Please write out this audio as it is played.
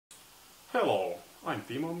Hello, I'm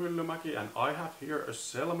Timo Myllymäki and I have here a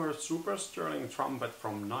Selmer Super Sterling trumpet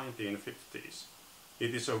from 1950s.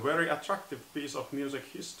 It is a very attractive piece of music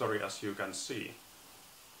history, as you can see.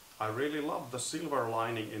 I really love the silver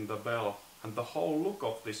lining in the bell and the whole look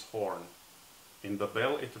of this horn. In the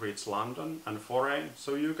bell it reads London and foreign,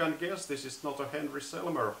 so you can guess this is not a Henry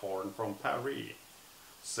Selmer horn from Paris.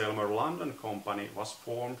 Selmer London Company was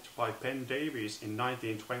formed by Penn Davies in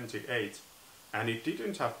 1928, and it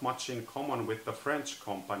didn't have much in common with the French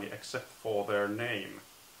company except for their name.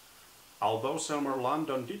 Although Selmer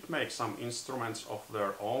London did make some instruments of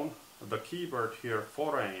their own, the keyword here,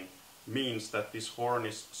 foreign, means that this horn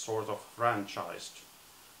is sort of franchised.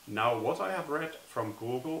 Now, what I have read from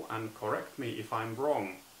Google, and correct me if I'm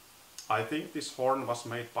wrong, I think this horn was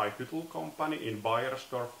made by Hüttl company in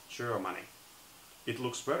Baiersdorf, Germany. It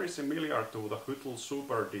looks very similar to the Hüttl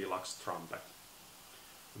Super Deluxe trumpet.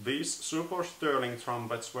 These Super Sterling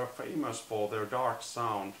trumpets were famous for their dark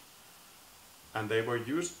sound, and they were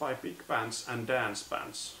used by big bands and dance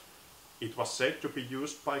bands. It was said to be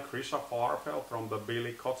used by Krisha Farfel from the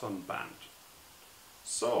Billy Cotton Band.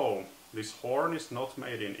 So, this horn is not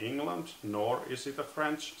made in England, nor is it a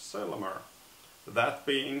French Selmer. That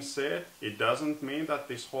being said, it doesn't mean that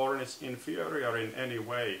this horn is inferior in any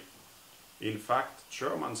way. In fact,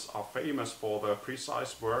 Germans are famous for their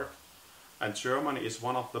precise work, and Germany is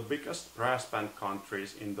one of the biggest brass band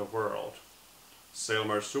countries in the world.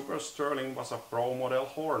 Selmer Super Sterling was a pro model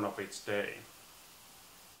horn of its day.